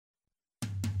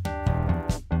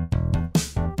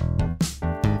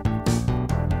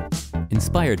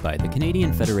inspired by the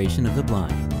Canadian Federation of the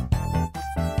Blind.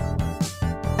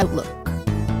 Outlook,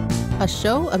 a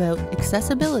show about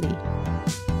accessibility,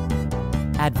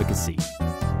 Advocacy,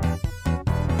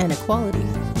 and equality.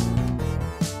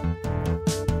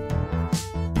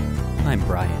 I'm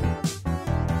Brian.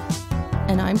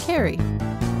 And I'm Kerry.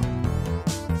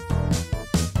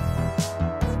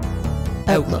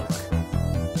 Outlook.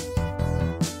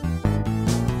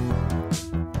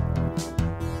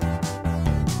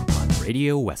 On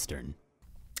Radio Western.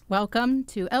 Welcome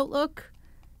to Outlook,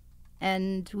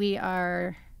 and we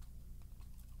are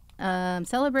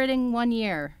celebrating 1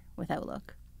 year with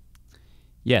Outlook.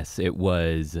 Yes, it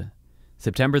was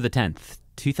September the 10th,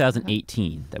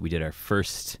 2018, that we did our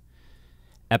first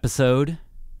episode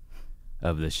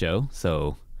of the show.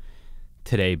 So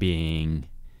today being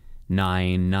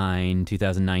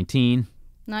 9/9/2019,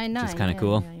 9/9, which is kind of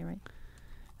cool. Yeah, you're right.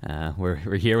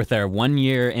 We're here with our 1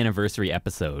 year anniversary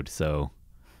episode. So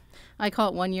I call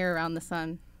it 1 year around the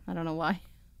sun. I don't know why.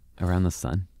 around the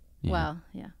sun. Yeah. Well,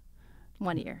 yeah,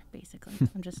 1 year basically.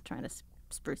 I'm just trying to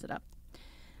spruce it up.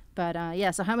 But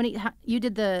yeah, so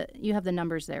you have the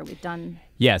numbers there. We've done.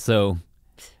 Yeah, so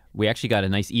we actually got a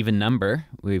nice even number.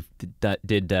 We've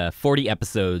did 40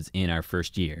 episodes in our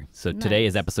first year. So today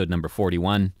is episode number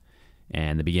 41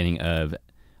 and the beginning of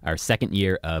our second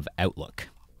year of Outlook.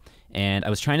 And I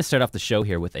was trying to start off the show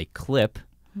here with a clip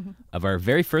of our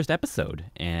very first episode.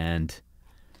 And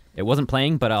it wasn't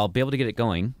playing, but I'll be able to get it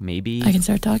going. Maybe. I can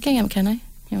start talking, can I?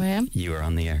 Here I am. You are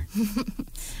on the air.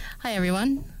 Hi,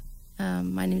 everyone.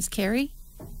 My name is Kerry,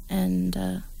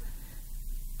 and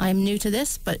I'm new to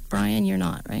this, but Brian, you're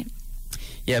not, right?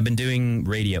 Yeah, I've been doing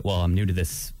radio. Well, I'm new to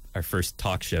this, our first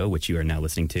talk show, which you are now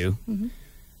listening to. Mm-hmm.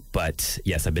 But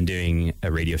yes, I've been doing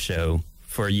a radio show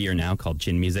for a year now called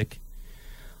Chin Music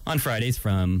on Fridays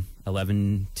from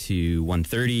 11 to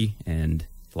 1:30, and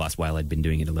the last while I'd been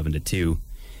doing it 11 to 2.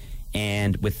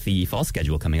 And with the fall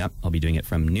schedule coming up, I'll be doing it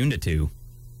from noon to 2.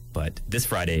 But this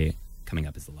Friday coming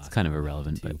up is the last. It's kind of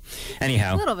irrelevant, but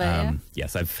anyhow, a little bit, yeah.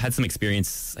 Yes, I've had some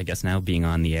experience, I guess, now being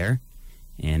on the air,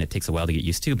 and it takes a while to get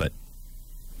used to, but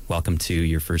welcome to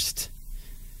your first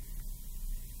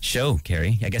show,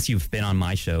 Kerry. I guess you've been on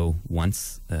my show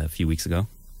once a few weeks ago.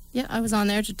 Yeah, I was on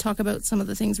there to talk about some of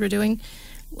the things we're doing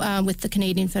with the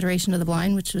Canadian Federation of the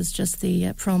Blind, which was just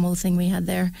the promo thing we had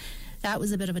there. That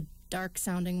was a bit of a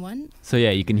dark-sounding one. So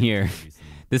yeah, you can hear.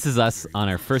 This is us on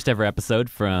our first ever episode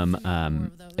from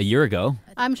a year ago.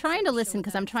 I'm trying to listen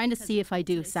because I'm trying to see if I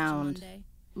do sound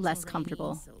less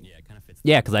comfortable.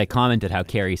 Yeah, because I commented how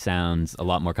Kerry sounds a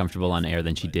lot more comfortable on air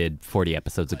than she did 40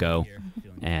 episodes ago.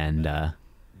 And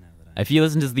if you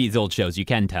listen to these old shows, you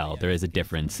can tell there is a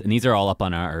difference. And these are all up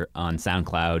on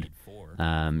SoundCloud.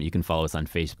 You can follow us on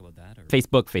Facebook,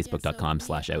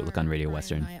 facebook.com/Outlook on Radio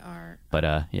Western. But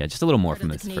yeah, just a little more from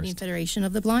this the Canadian first. Federation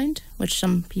of the Blind, which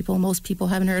most people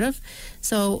haven't heard of.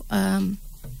 So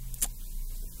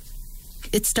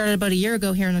it started about a year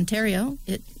ago here in Ontario.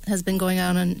 It has been going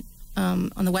on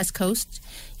the West Coast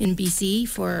in BC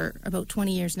for about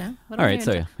 20 years now. All right,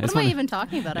 so yeah. What am I even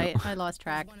talking about? I lost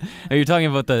track. Oh, you're talking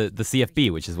about the C.F.B,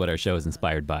 which is what our show is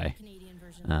inspired by.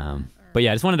 But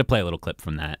yeah, I just wanted to play a little clip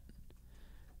from that,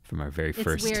 from our very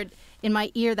first. It's weird. In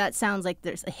my ear, that sounds like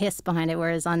there's a hiss behind it,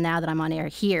 whereas now that I'm on air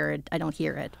here, I don't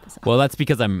hear it. So. Well, that's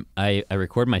because I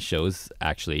record my shows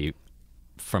actually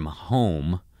from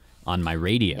home on my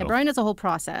radio. Yeah, Brian does a whole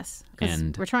process.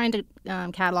 And we're trying to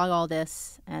catalog all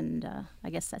this, and I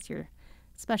guess that's your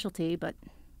specialty, but...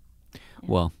 Yeah.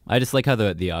 Well, I just like how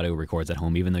the audio records at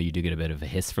home, even though you do get a bit of a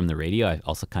hiss from the radio. I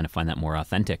also kind of find that more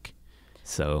authentic.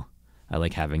 So I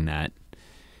like having that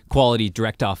quality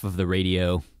direct off of the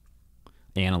radio.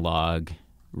 Analog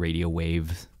radio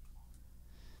wave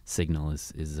signal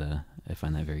is I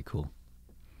find that very cool.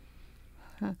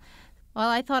 Huh. Well,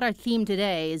 I thought our theme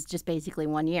today is just basically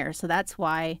 1 year, so that's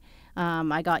why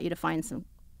I got you to find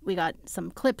we got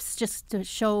some clips just to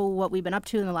show what we've been up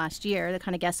to in the last year, the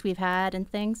kind of guests we've had and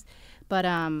things. But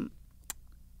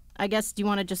I guess, do you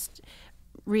want to just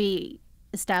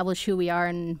re-establish who we are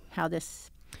and how this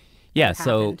happened?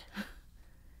 So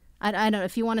I don't know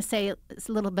if you want to say a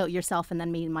little about yourself and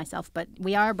then me and myself, but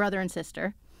we are brother and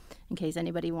sister, in case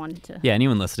anybody wanted to. Yeah,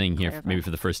 anyone listening here, maybe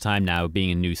for the first time now, being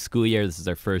a new school year, this is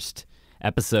our first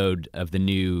episode of the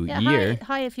new year.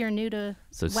 Hi, if you're new to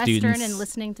Western students and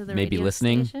listening to the maybe radio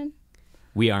listening. station.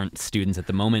 We aren't students at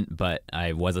the moment, but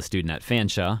I was a student at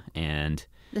Fanshawe, and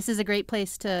this is a great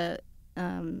place to,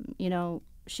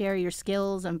 share your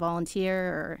skills and volunteer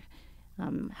or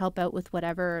help out with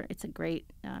whatever. It's a great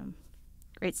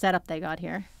setup they got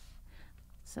here.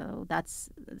 So that's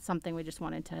something we just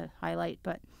wanted to highlight.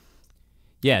 But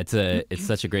Yeah, it's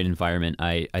such a great environment.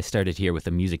 I started here with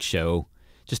a music show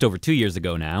just over 2 years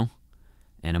ago now,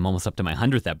 and I'm almost up to my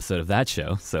 100th episode of that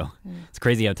show, so it's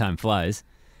crazy how time flies.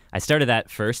 I started that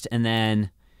first, and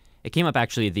then it came up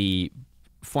actually the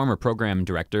former program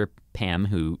director, Pam,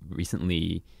 who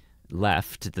recently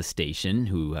left the station,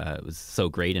 who was so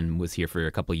great and was here for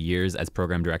a couple of years as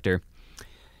program director.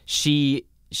 She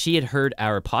had heard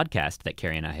our podcast that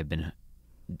Kerry and I have been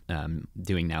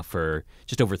doing now for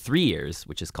just over 3 years,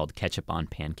 which is called Ketchup on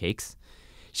Pancakes.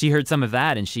 She heard some of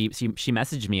that, and she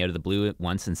messaged me out of the blue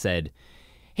once and said,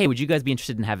 "Hey, would you guys be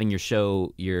interested in having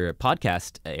your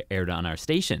podcast aired on our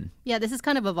station?" Yeah, this has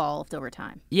kind of evolved over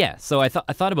time. Yeah, so I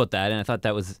thought about that, and I thought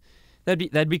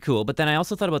that'd be cool. But then I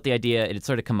also thought about the idea. It had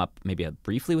sort of come up maybe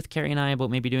briefly with Kerry and I about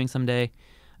maybe doing someday.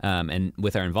 And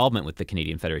with our involvement with the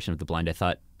Canadian Federation of the Blind, I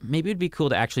thought maybe it'd be cool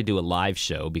to actually do a live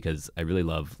show, because I really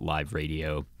love live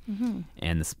radio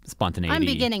and the spontaneity. I'm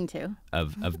beginning to.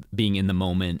 Of being in the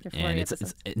moment. And it's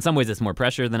in some ways it's more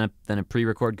pressure than a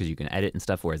pre-record, because you can edit and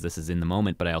stuff, whereas this is in the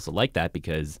moment. But I also like that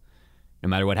because no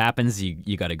matter what happens,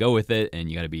 you got to go with it, and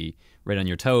you got to be right on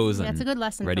your toes and it's a good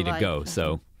lesson ready for to life. go.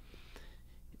 So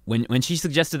when she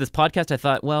suggested this podcast, I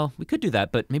thought, well, we could do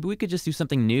that, but maybe we could just do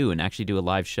something new and actually do a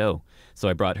live show. So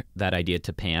I brought that idea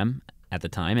to Pam at the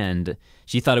time, and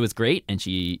she thought it was great. And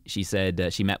she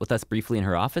said she met with us briefly in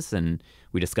her office, and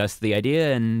we discussed the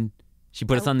idea, and she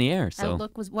put us on the air. So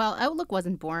Outlook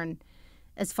wasn't born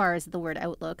as far as the word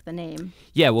Outlook, the name.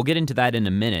 Yeah, we'll get into that in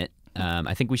a minute.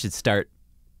 I think we should start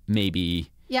maybe.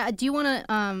 Yeah, do you want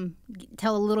to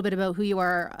tell a little bit about who you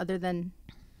are other than...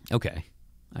 Okay,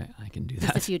 I can do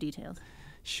that. Just a few details.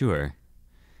 Sure.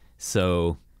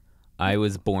 So I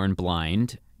was born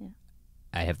blind. Yeah.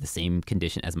 I have the same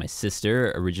condition as my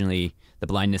sister. Originally, the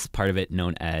blindness part of it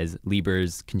known as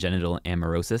Leber's congenital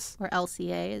amaurosis. Or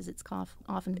LCA, as it's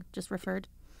often just referred.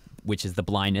 Which is the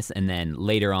blindness. And then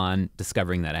later on,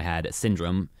 discovering that I had a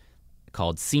syndrome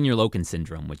called senior Loken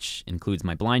syndrome, which includes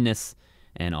my blindness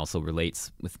and also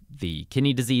relates with the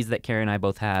kidney disease that Kerry and I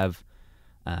both have.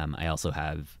 I also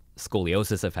have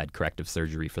scoliosis. I've had corrective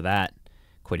surgery for that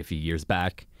quite a few years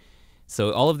back.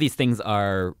 So all of these things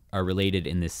are related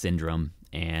in this syndrome,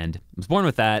 and I was born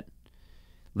with that,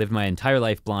 lived my entire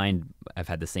life blind. I've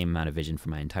had the same amount of vision for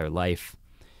my entire life.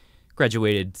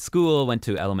 Graduated school, went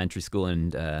to elementary school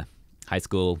and high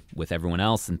school with everyone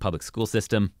else in public school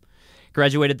system.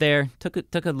 Graduated there, took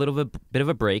a little bit of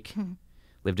a break.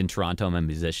 Lived in Toronto. I'm a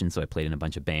musician, so I played in a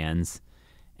bunch of bands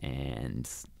and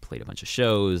played a bunch of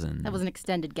shows. And that was an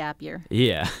extended gap year.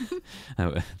 Yeah,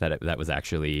 that was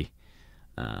actually.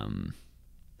 But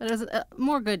it was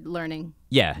more good learning.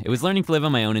 Yeah, it was learning to live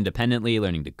on my own independently,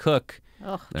 learning to cook,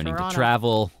 learning to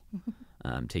travel,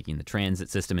 taking the transit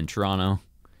system in Toronto,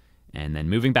 and then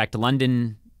moving back to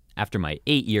London after my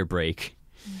 8-year break,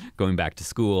 going back to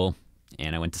school.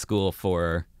 And I went to school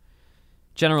for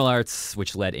general arts,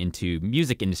 which led into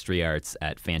music industry arts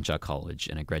at Fanshawe College,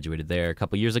 and I graduated there a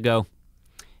couple years ago.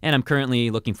 And I'm currently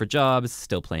looking for jobs,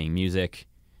 still playing music,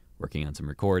 working on some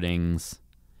recordings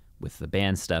with the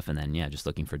band stuff, and then, just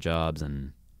looking for jobs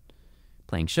and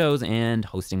playing shows and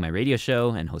hosting my radio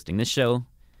show and hosting this show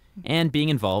and being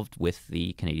involved with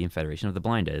the Canadian Federation of the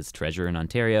Blind as treasurer in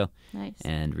Ontario. Nice.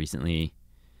 And recently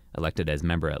elected as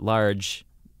member at large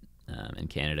in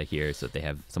Canada here, so that they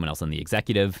have someone else on the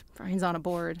executive. Brian's on a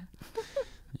board.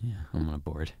 Yeah, I'm on a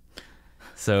board.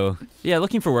 So,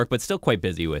 looking for work, but still quite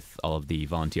busy with all of the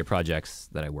volunteer projects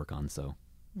that I work on. So,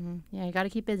 yeah, you got to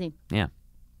keep busy. Yeah.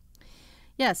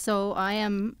 Yeah, so I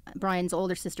am Brian's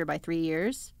older sister by 3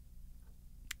 years.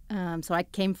 So I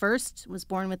came first, was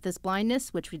born with this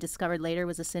blindness, which we discovered later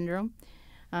was a syndrome.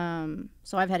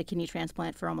 So I've had a kidney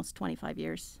transplant for almost 25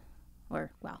 years,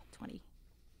 22.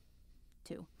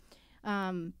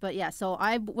 But yeah, so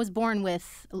I was born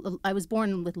with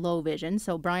low vision.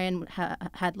 So Brian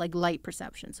had like light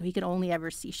perception, so he could only ever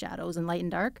see shadows and light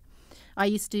and dark. I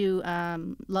used to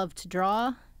love to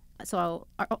draw, so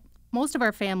most of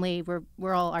our family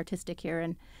we're all artistic here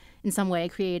and in some way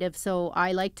creative. So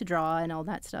I like to draw and all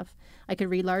that stuff. I could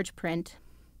read large print.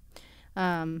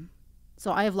 So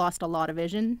I have lost a lot of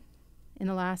vision in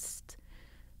the last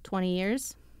 20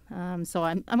 years. So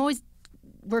I'm always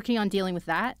working on dealing with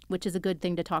that, which is a good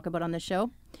thing to talk about on the show.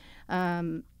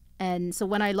 And so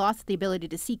when I lost the ability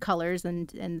to see colors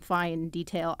and fine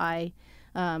detail, I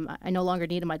no longer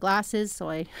needed my glasses, so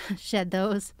I shed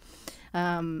those.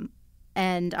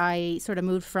 And I sort of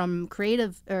moved from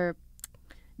creative or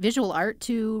visual art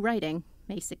to writing,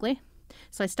 basically.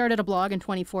 So I started a blog in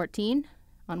 2014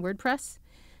 on WordPress,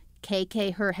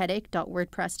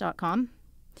 kkherheadache.wordpress.com.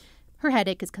 Her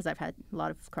headache is because I've had a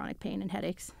lot of chronic pain and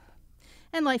headaches.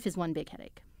 And life is one big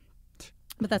headache.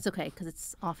 But that's okay because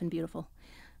it's often beautiful.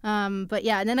 But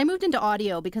yeah, and then I moved into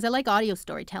audio because I like audio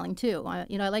storytelling too. I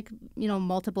like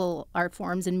multiple art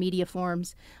forms and media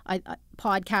forms.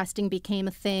 Podcasting became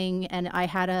a thing, and I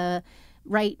had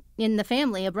right in the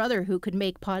family a brother who could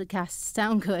make podcasts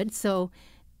sound good. So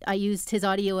I used his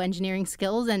audio engineering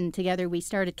skills, and together we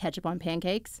started Ketchup on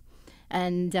Pancakes.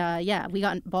 And we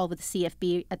got involved with the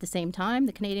C.F.B. at the same time,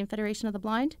 the Canadian Federation of the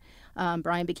Blind.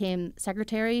 Brian became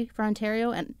secretary for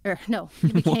Ontario,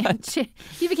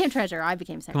 he became treasurer. I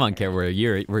became secretary. Come on,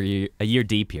 Kerry, we're a year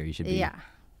deep here. You should be. Yeah,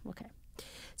 okay.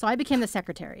 So I became the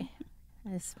secretary,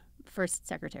 his first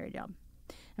secretary job,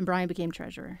 and Brian became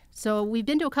treasurer. So we've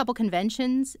been to a couple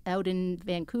conventions out in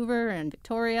Vancouver and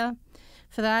Victoria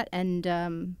for that, and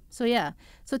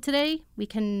So today we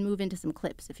can move into some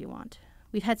clips if you want.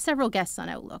 We've had several guests on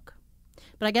Outlook,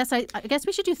 but I guess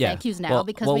we should do thank yous now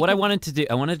because I wanted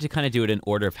to kind of do it in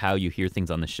order of how you hear things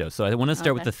on the show. So I want to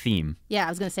start with the theme. Yeah, I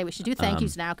was going to say we should do thank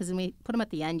yous now because when we put them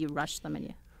at the end, you rush them and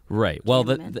you. Right. Well,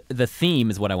 the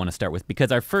theme is what I want to start with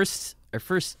because our first.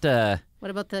 What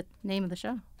about the name of the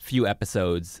show? Few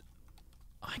episodes.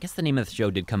 I guess the name of the show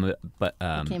did come, but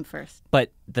it came first.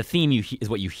 But the theme is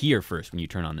what you hear first when you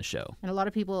turn on the show. And a lot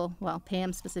of people, well,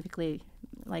 Pam specifically,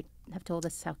 have told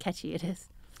us how catchy it is.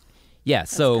 Yeah.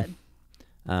 That's so. Good.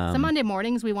 So Monday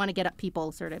mornings we want to get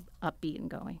people sort of upbeat and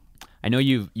going. I know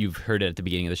you've heard it at the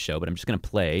beginning of the show, but I'm just going to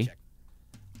play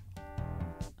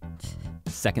a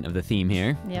second of the theme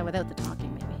here. Yeah, without the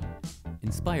talking, maybe.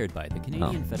 Inspired by the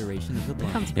Canadian Federation of the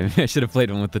Blind. Yeah, maybe I should have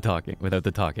played one without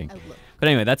the talking. Outlook. But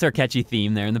anyway, that's our catchy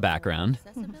theme there in the background.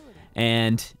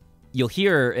 And you'll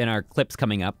hear in our clips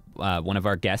coming up, one of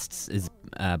our guests is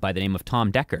by the name of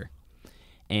Tom Decker.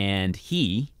 And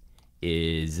he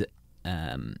is,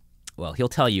 he'll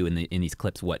tell you in these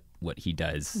clips what he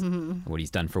does, what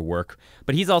he's done for work.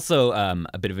 But he's also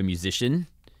a bit of a musician.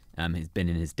 He's been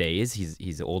in his days.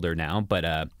 He's older now,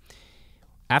 but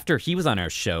after he was on our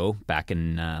show back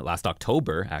in last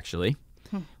October, actually,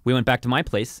 we went back to my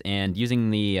place, and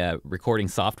using the recording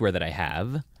software that I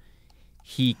have,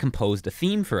 he composed a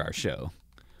theme for our show,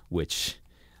 which,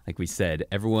 like we said,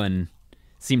 everyone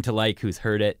seemed to like who's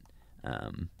heard it.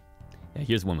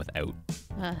 Here's one without.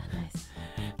 Nice.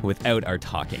 Without our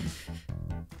talking.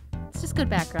 It's just good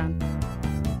background.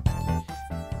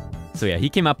 So yeah, he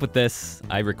came up with this.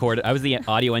 I was the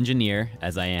audio engineer,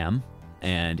 as I am,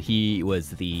 and he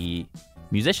was the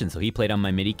musician. So he played on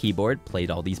my MIDI keyboard, played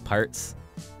all these parts,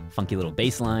 funky little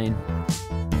bass line,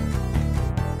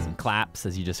 some claps,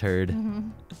 as you just heard,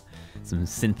 some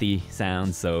synthy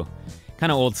sounds. So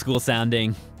kind of old school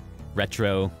sounding,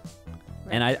 retro.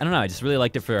 And I don't know, I just really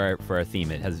liked it for our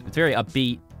theme. It's very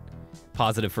upbeat,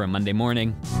 positive for a Monday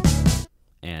morning.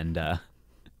 And I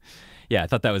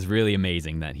thought that was really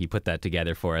amazing that he put that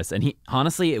together for us. And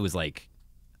honestly, it was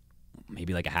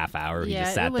maybe a half hour. He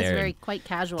just sat there. It was quite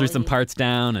casual. Threw some parts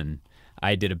down, and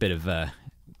I did a bit of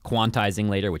quantizing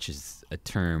later, which is a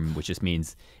term which just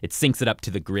means it syncs it up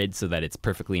to the grid so that it's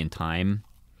perfectly in time.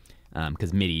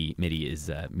 Because MIDI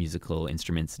is musical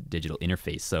instruments digital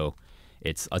interface, so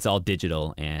it's all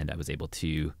digital, and I was able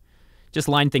to just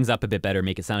line things up a bit better,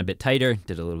 make it sound a bit tighter,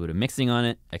 did a little bit of mixing on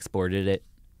it, exported it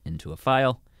into a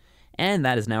file, and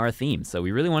that is now our theme. So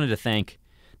we really wanted to thank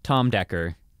Tom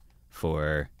Decker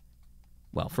for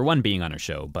one, being on our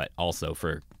show, but also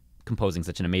for composing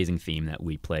such an amazing theme that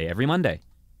we play every Monday,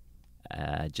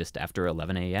 just after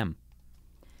 11 a.m.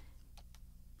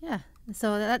 Yeah,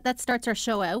 so that starts our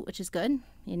show out, which is good.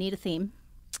 You need a theme.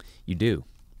 You do.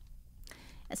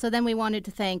 So then we wanted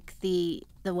to thank the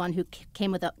one who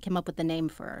came up with the name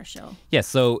for our show. Yeah,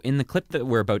 so in the clip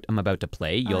that I'm about to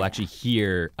play, you'll actually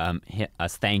hear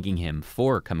us thanking him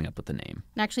for coming up with the name.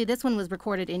 And actually, this one was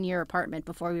recorded in your apartment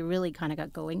before we really kind of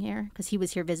got going here, because he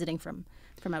was here visiting from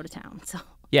out of town. So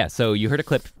yeah, so you heard a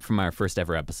clip from our first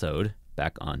ever episode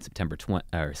back on September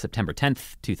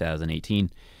 10th, 2018.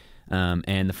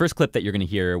 And the first clip that you're going to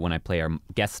hear when I play our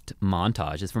guest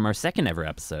montage is from our second ever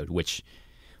episode, which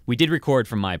we did record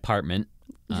from my apartment.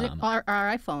 Our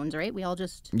iPhones, right? We all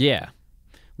just... Yeah.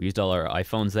 We used all our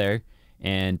iPhones there.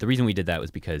 And the reason we did that was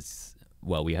because,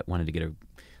 we wanted to get a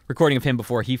recording of him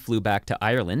before he flew back to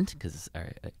Ireland, because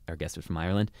our guest was from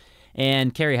Ireland.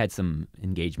 And Kerry had some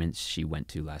engagements she went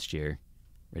to last year,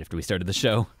 right after we started the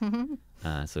show.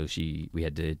 So we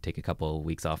had to take a couple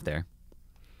weeks off there.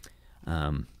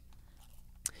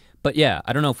 But yeah,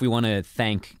 I don't know if we want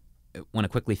to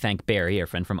quickly thank Barry, our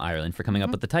friend from Ireland, for coming up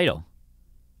with the title,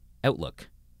 Outlook,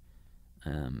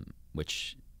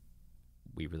 which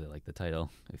we really like the title.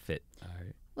 It fit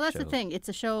our Well, that's show. the thing. It's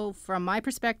a show from my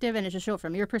perspective, and it's a show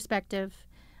from your perspective.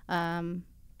 And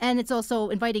And it's also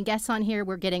inviting guests on here.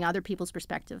 We're getting other people's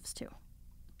perspectives too.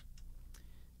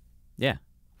 Yeah,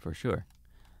 for sure.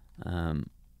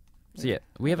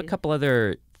 We have a couple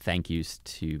other thank yous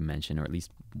to mention, or at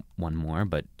least one more.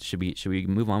 But should we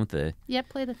move on with the? Yeah,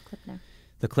 play the clip now.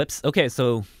 The clips. Okay,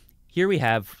 so here we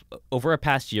have over a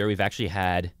past year, we've actually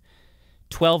had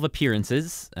 12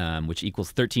 appearances, which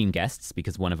equals 13 guests,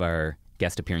 because one of our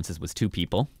guest appearances was 2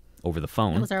 people over the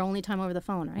phone. That was our only time over the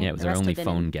phone, right? Yeah, it was our only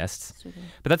phone guests.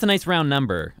 But that's a nice round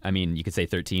number. I mean, you could say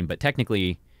 13, but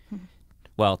technically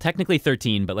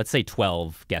 13, but let's say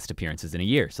 12 guest appearances in a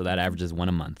year. So that averages 1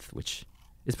 a month, which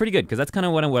is pretty good, because that's kind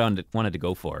of what I wanted to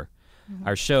go for.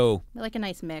 Our show... We like a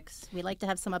nice mix. We like to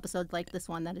have some episodes like this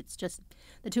one that it's just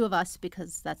the 2 of us,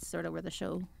 because that's sort of where the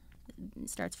show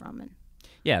starts from. And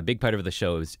yeah, a big part of the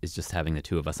show is just having the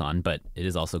 2 of us on, but it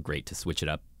is also great to switch it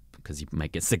up, because you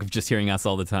might get sick of just hearing us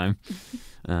all the time.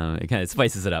 It kind of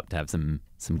spices it up to have some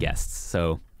guests.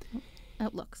 So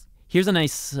Outlooks. Here's a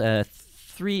nice about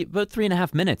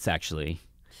 3.5 minutes, actually,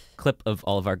 clip of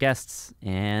all of our guests.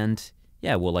 And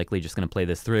yeah, we're likely just going to play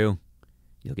this through.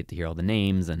 You'll get to hear all the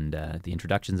names and the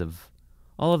introductions of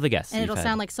all of the guests. And it'll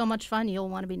sound like so much fun, you'll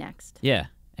want to be next. Yeah.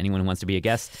 Anyone who wants to be a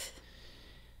guest,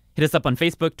 hit us up on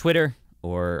Facebook, Twitter,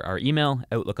 or our email,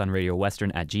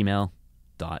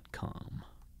 outlookonradiowestern@gmail.com.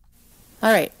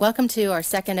 All right, welcome to our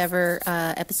second ever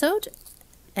episode.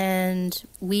 And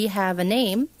we have a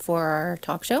name for our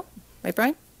talk show. Right,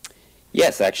 Brian?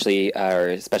 Yes, actually,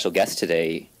 our special guest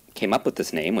today came up with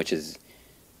this name, which is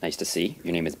nice to see.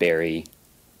 Your name is Barry.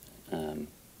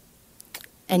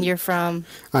 And you're from?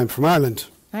 I'm from Ireland.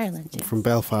 Ireland, yes. From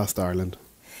Belfast, Ireland.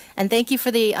 And thank you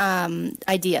for the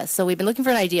idea. So we've been looking for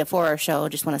an idea for our show,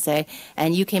 just want to say.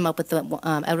 And you came up with the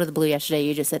out of the blue yesterday.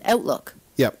 You just said Outlook.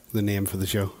 Yep, the name for the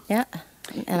show. Yeah,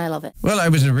 and I love it. Well, I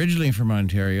was originally from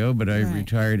Ontario, but I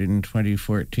retired in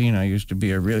 2014. I used to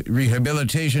be a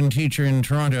rehabilitation teacher in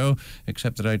Toronto,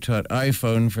 except that I taught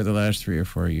iPhone for the last 3 or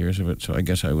 4 years of it, so I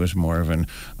guess I was more of an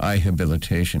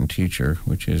iHabilitation teacher,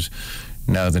 which is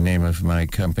now the name of my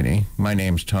company. My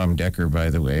name's Tom Decker,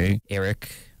 by the way.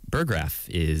 Eric Burgraff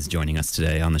is joining us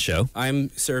today on the show.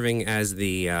 I'm serving as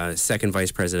the second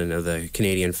vice president of the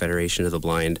Canadian Federation of the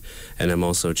Blind, and I'm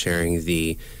also chairing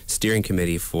the steering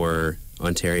committee for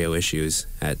Ontario issues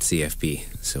at CFB.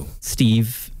 So,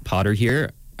 Steve Potter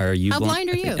here. Are you How blind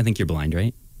are you? I think you're blind,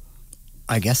 right?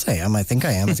 I guess I am. I think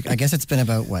I am. I guess it's been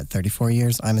about, 34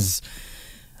 years? I'm as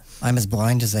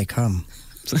blind as they come.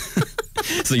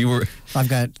 So you were... I've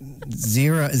got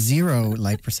zero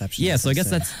light perception. Yeah, so I guess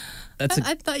that's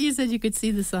I thought you said you could see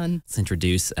the sun. Let's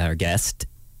introduce our guest,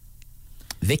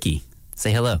 Vicky.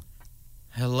 Say hello.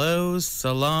 Hello,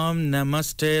 salam,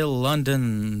 namaste,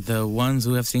 London. The ones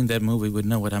who have seen that movie would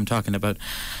know what I'm talking about.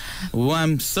 Well,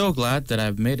 I'm so glad that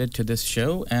I've made it to this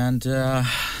show, and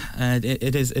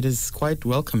it is quite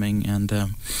welcoming, and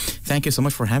thank you so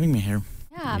much for having me here.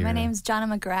 Yeah, my name's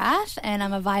Jonna McGrath, and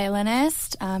I'm a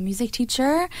violinist, music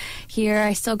teacher. Here,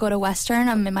 I still go to Western.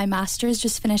 I'm in my master's,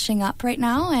 just finishing up right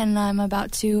now, and I'm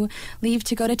about to leave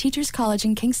to go to Teachers College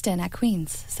in Kingston at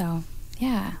Queen's. So,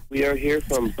 yeah. We are here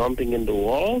from Bumping Into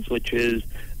Walls, which is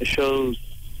a show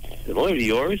similar to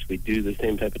yours. We do the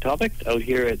same type of topics out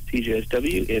here at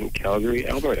CJSW in Calgary,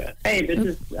 Alberta. Hey,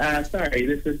 this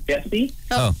is Jesse.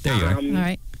 Oh, there you are. All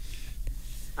right.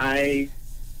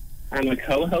 I'm a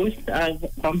co-host of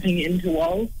Bumping Into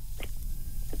Walls,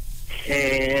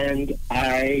 and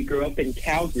I grew up in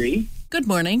Calgary. Good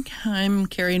morning. I'm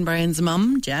Kerry and Brian's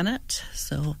mom, Janet.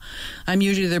 So I'm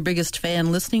usually their biggest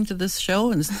fan listening to this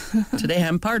show, and today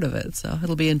I'm part of it, so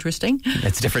it'll be interesting.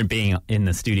 It's different being in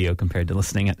the studio compared to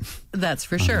listening it. That's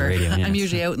for sure. Radio, yeah, I'm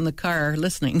usually out in the car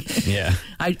listening. Yeah.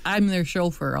 I'm their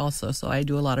chauffeur also, so I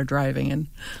do a lot of driving and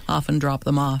often drop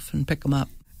them off and pick them up.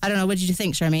 I don't know. What did you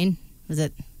think, Charmaine? Was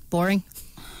it boring?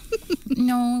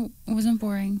 No, it wasn't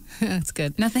boring. That's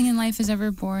good. Nothing in life is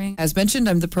ever boring. As mentioned,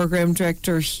 I'm the program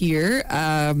director here.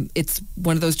 It's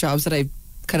one of those jobs that I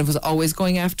kind of was always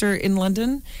going after in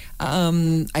London.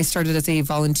 I started as a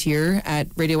volunteer at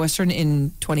Radio Western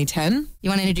in 2010. You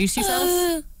want to introduce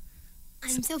yourself?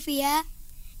 I'm Sophia,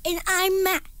 and I'm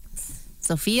Max.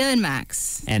 Sophia and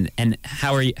Max. And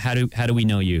how are you? How do we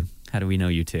know you? How do we know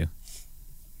you two?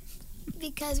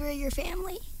 Because we're your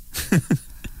family.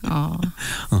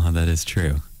 Oh, that is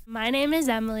true. My name is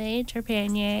Emily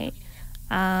Trepanier.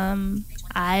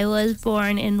 I was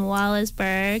born in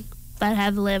Wallisburg, but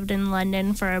have lived in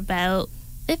London for about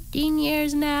 15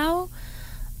 years now.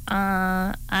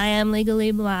 I am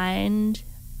legally blind.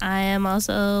 I am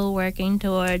also working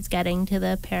towards getting to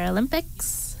the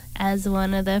Paralympics as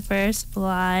one of the first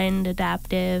blind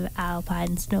adaptive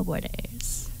alpine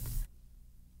snowboarders.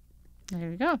 There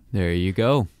you go. There you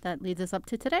go. That leads us up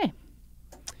to today.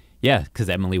 Yeah, because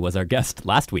Emily was our guest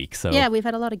last week. So yeah, we've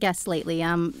had a lot of guests lately.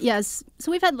 Yes, so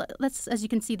we've had, as you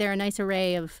can see there, a nice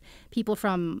array of people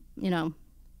from, not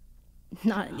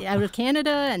out of Canada,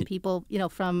 and people,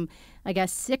 from, I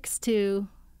guess, 6 to,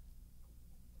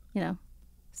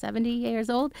 70 years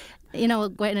old.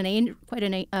 Quite an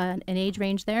age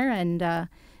range there, and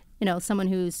someone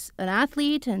who's an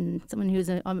athlete and someone who's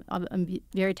a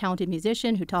very talented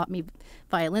musician who taught me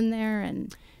violin there,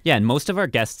 and. Yeah, and most of our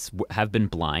guests have been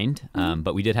blind,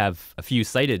 but we did have a few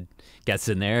sighted guests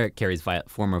in there. Kerry's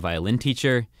former violin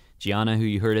teacher, Gianna, who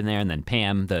you heard in there, and then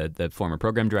Pam, the former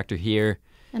program director here.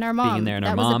 And our mom. Being in there, and that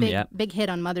our was mom, a big hit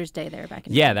on Mother's Day there back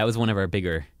in Yeah, that was one of our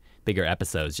bigger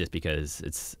episodes just because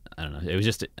it's, I don't know, it was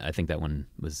just, I think that one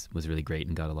was really great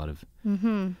and got a lot of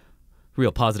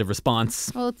real positive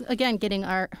response. Well, it's, again, getting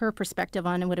her perspective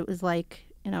on what it was like,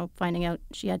 finding out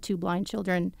she had 2 blind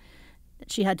children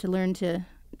that she had to learn to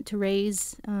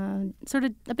raise sort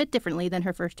of a bit differently than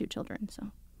her first 2 children.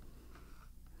 So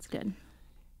it's good.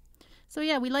 So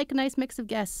yeah, we like a nice mix of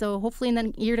guests. So hopefully in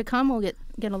the year to come, we'll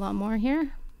get a lot more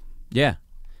here. Yeah,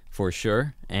 for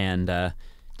sure. And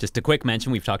just a quick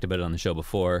mention, we've talked about it on the show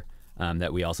before,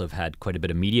 that we also have had quite a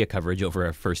bit of media coverage over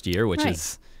our first year, which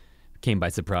came by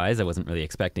surprise. I wasn't really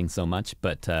expecting so much,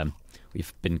 but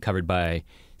we've been covered by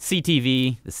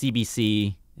CTV, the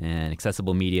CBC, and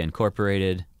Accessible Media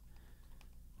Incorporated.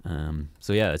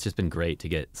 So yeah, it's just been great to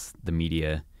get the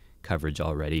media coverage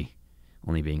already,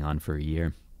 only being on for a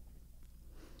year.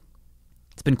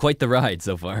 It's been quite the ride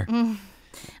so far.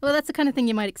 Well, that's the kind of thing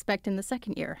you might expect in the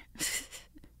second year.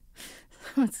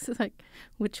 It's like,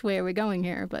 which way are we going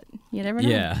here? But you never know.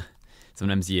 Yeah.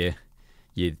 Sometimes you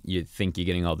think you're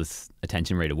getting all this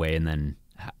attention right away, and then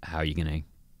how are you going to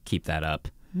keep that up?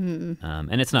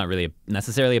 And it's not really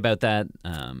necessarily about that.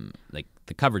 Like,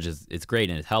 the coverage is great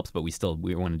and it helps, but we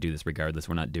want to do this regardless.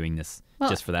 We're not doing this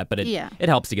just for that. But it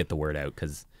helps to get the word out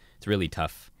because it's really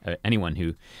tough. Anyone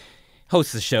who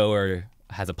hosts a show or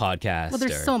has a podcast. Well,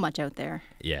 there's so much out there.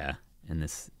 Yeah, in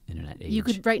this internet age. You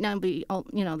could right now be,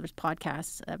 there's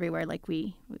podcasts everywhere, like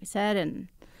we said,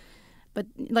 but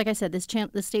like I said, this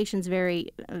station's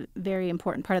very, very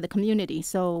important part of the community.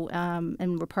 So,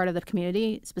 and we're part of the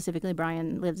community. Specifically,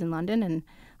 Brian lives in London, and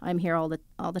I'm here all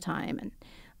the time.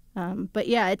 And but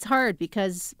yeah, it's hard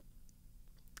because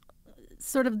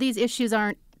sort of these issues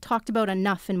aren't talked about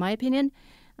enough, in my opinion.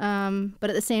 But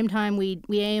at the same time, we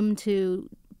aim to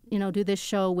do this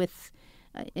show with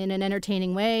in an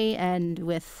entertaining way and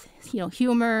with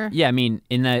humor. Yeah, I mean,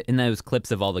 in those clips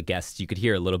of all the guests, you could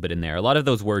hear a little bit in there. A lot of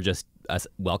those were just us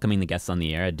welcoming the guests on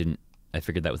the air. I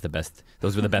figured that was the best.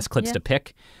 Those were the best clips to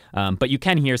pick. But you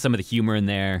can hear some of the humor in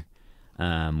there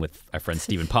with our friend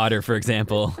Stephen Potter, for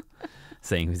example,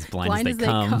 saying "Who's blind as they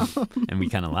come," and we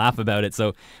kind of laugh about it.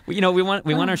 So we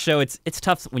want our show. It's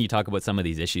tough when you talk about some of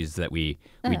these issues that we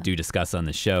do discuss on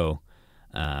the show.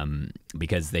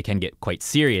 Because they can get quite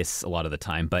serious a lot of the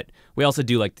time, but we also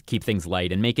do like to keep things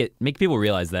light and make people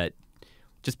realize that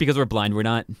just because we're blind, we're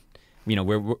not,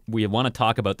 we want to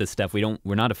talk about this stuff. We're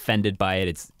not offended by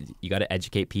it. You got to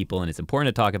educate people, and it's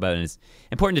important to talk about it, and it's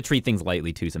important to treat things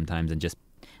lightly too sometimes, and just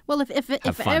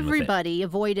if everybody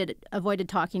avoided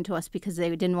talking to us because they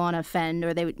didn't want to offend,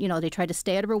 or they tried to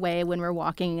stay out of our way when we're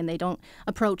walking and they don't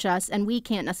approach us and we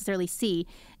can't necessarily see,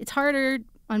 it's harder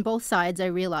on both sides, I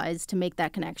realize, to make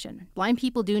that connection. Blind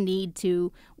people do need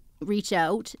to reach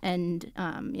out and,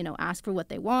 ask for what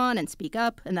they want and speak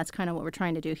up, and that's kind of what we're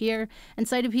trying to do here. And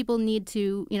sighted people need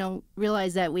to,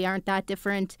 realize that we aren't that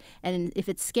different, and if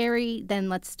it's scary, then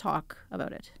let's talk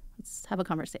about it. Let's have a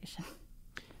conversation.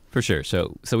 For sure.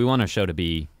 So we want our show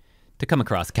to come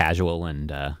across casual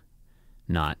and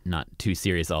not too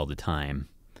serious all the time.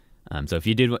 So if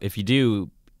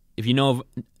you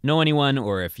know anyone,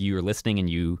 or if you're listening and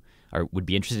you would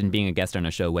be interested in being a guest on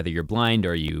our show, whether you're blind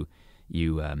or you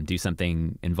do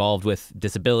something involved with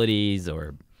disabilities,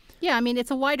 or yeah, I mean,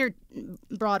 it's a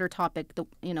broader topic,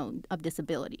 of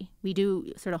disability. We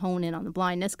do sort of hone in on the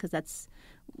blindness because that's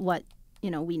what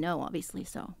we know, obviously.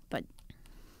 So, but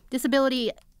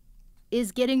disability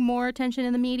is getting more attention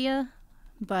in the media,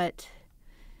 but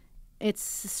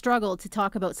it's a struggle to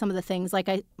talk about some of the things like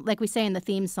we say in the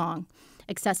theme song.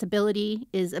 Accessibility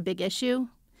is a big issue,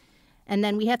 and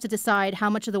then we have to decide how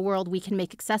much of the world we can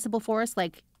make accessible for us.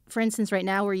 Like, for instance, right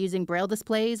now we're using braille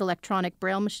displays, electronic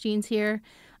braille machines here,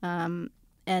 and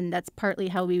that's partly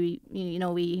how we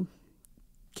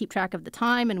keep track of the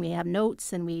time, and we have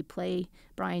notes, and we play.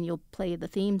 Brian, you'll play the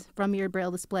themes from your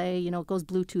braille display. It goes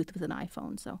Bluetooth with an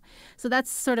iPhone, so that's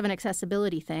sort of an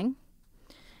accessibility thing.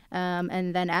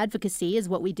 And then advocacy is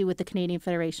what we do with the Canadian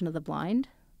Federation of the Blind.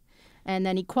 And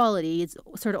then equality is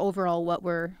sort of overall what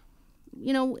we're,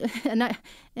 and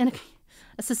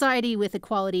a society with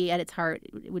equality at its heart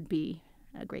would be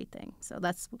a great thing. So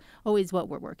that's always what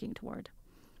we're working toward.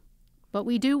 But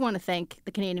we do want to thank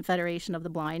the Canadian Federation of the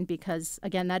Blind because,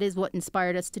 again, that is what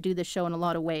inspired us to do this show in a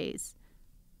lot of ways,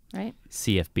 right?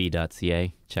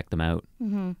 CFB.ca, check them out.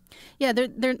 Mm-hmm. Yeah,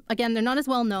 they're not as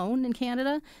well known in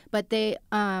Canada, but they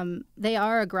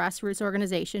are a grassroots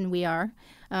organization. We are.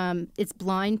 It's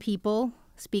blind people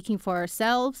speaking for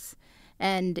ourselves,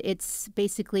 and it's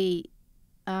basically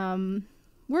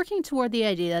working toward the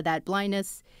idea that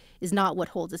blindness is not what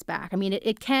holds us back. I mean,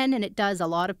 it can and it does a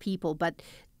lot of people, but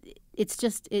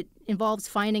it involves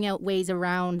finding out ways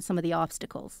around some of the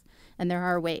obstacles. And there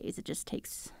are ways. It just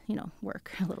takes,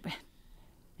 work a little bit.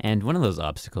 And one of those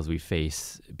obstacles we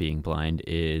face being blind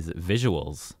is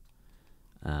visuals.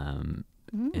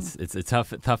 It's a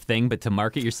tough thing, but to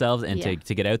market yourselves and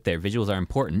to get out there, visuals are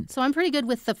important. So I'm pretty good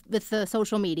with the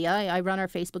social media. I run our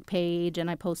Facebook page and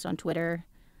I post on Twitter.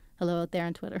 Hello out there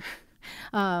on Twitter.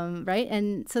 Right?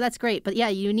 And so that's great. But yeah,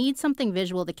 you need something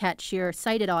visual to catch your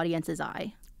sighted audience's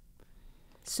eye.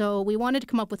 So we wanted to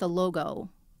come up with a logo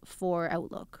for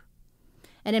Outlook.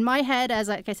 And in my head,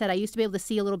 like I said, I used to be able to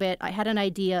see a little bit. I had an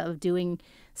idea of doing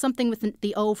something with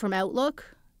the O from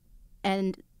Outlook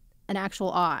and an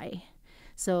actual I.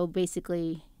 So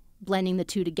basically blending the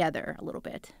two together a little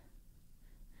bit.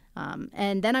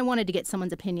 And then I wanted to get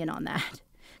someone's opinion on that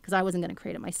because I wasn't going to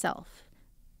create it myself.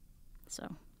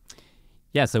 So.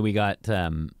 Yeah, so we got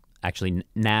actually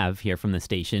Nav here from the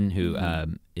station who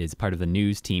is part of the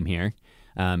news team here.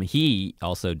 He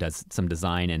also does some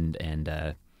design and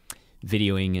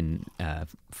videoing and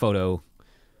photo.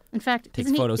 In fact,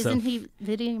 isn't he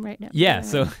videoing right now? Yeah,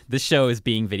 so this show is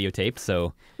being videotaped.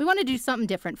 So we want to do something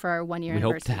different for our 1 year anniversary.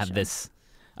 We hope to have this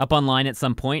up online at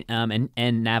some point.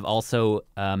 And Nav also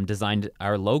designed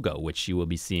our logo, which you will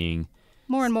be seeing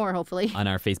more and more, hopefully, on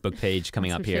our Facebook page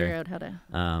coming up here. Figure out how to.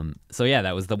 So yeah,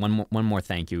 that was the one more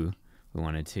thank you we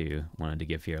wanted to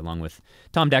give here, along with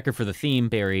Tom Decker for the theme,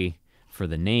 Barry for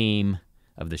the name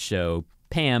of the show,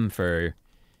 Pam for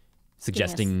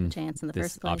suggesting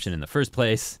this option in the first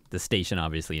place, the station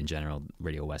obviously in general,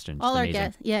 Radio Western. All our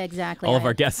guests, yeah, exactly. All of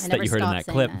our guests that you heard in that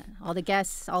clip. All the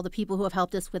guests, all the people who have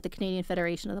helped us with the Canadian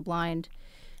Federation of the Blind.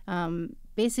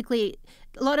 Basically,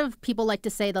 a lot of people like to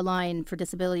say the line for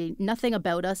disability, nothing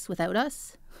about us without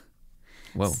us.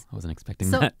 Whoa, I wasn't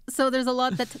expecting that. So there's a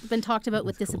lot that's been talked about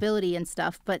with disability and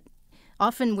stuff, but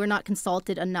often we're not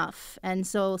consulted enough. And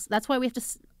so that's why we have to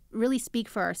really speak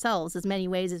for ourselves as many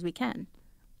ways as we can.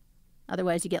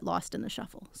 Otherwise, you get lost in the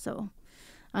shuffle. So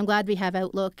I'm glad we have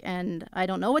Outlook, and I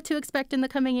don't know what to expect in the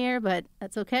coming year, but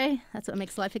that's okay. That's what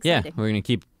makes life exciting. Yeah, we're going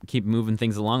to keep moving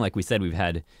things along. Like we said, we've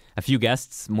had a few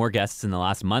guests, more guests in the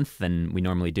last month than we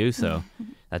normally do, so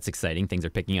that's exciting. Things are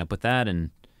picking up with that, and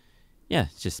yeah,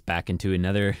 it's just back into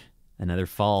another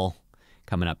fall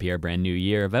coming up here, brand new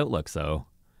year of Outlook. So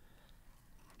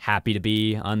happy to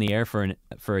be on the air for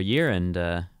a year, and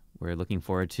we're looking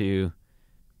forward to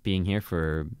being here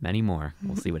for many more.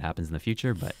 We'll see what happens in the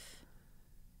future, but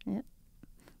yeah.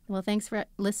 Well, thanks for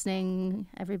listening,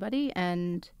 everybody,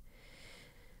 and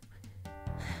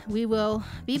we will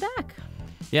be back.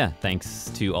 Yeah,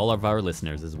 thanks to all of our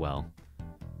listeners as well.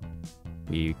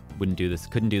 We couldn't do this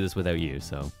without you,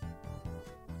 so.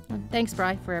 Thanks,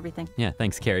 Bri, for everything. Yeah,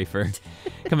 thanks, Kerry, for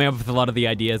coming up with a lot of the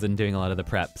ideas and doing a lot of the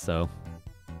prep, so.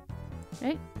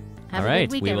 Right. All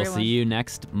right, we will see you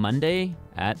next Monday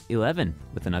at 11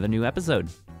 with another new episode.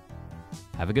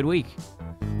 Have a good week.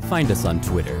 Find us on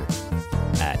Twitter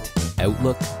at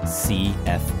Outlook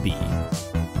C.F.B.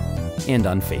 and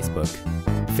on Facebook,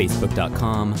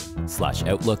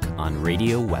 facebook.com/Outlook on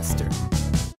Radio Western.